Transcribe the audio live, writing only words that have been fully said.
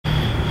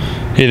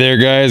Hey there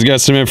guys, got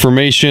some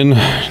information,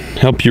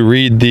 help you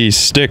read these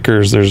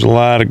stickers. There's a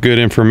lot of good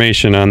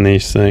information on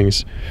these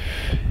things.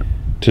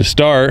 To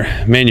start,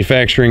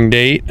 manufacturing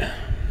date,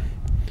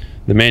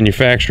 the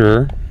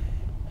manufacturer,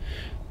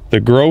 the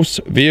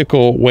gross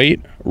vehicle weight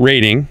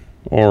rating,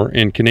 or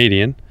in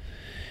Canadian,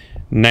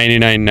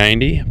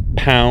 9990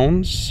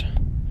 pounds,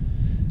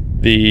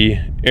 the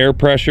air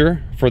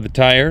pressure for the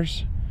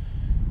tires,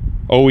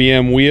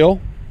 OEM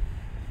wheel,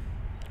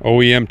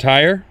 OEM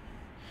tire.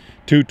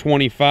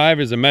 225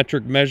 is a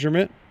metric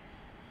measurement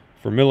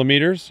for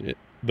millimeters,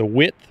 the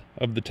width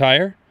of the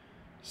tire.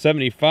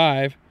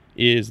 75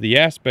 is the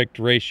aspect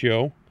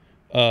ratio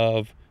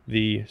of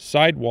the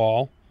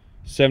sidewall.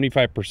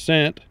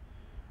 75%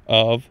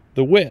 of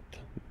the width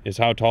is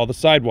how tall the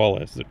sidewall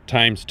is,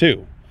 times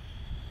 2.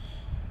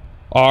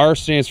 R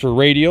stands for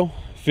radial.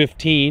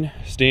 15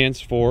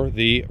 stands for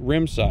the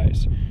rim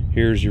size.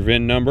 Here's your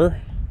VIN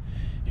number.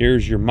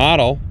 Here's your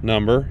model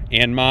number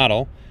and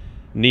model.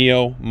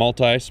 Neo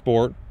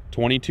Multi-Sport,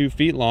 22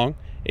 feet long,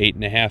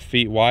 8.5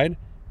 feet wide,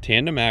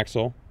 tandem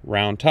axle,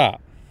 round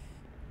top.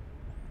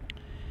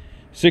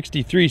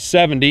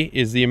 6370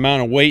 is the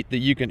amount of weight that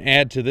you can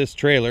add to this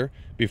trailer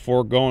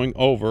before going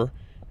over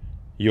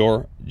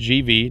your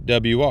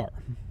GVWR,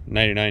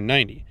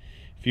 9990.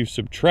 If you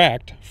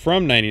subtract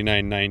from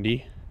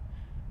 9990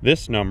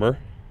 this number,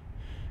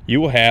 you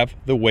will have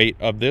the weight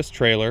of this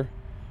trailer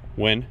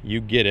when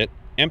you get it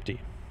empty.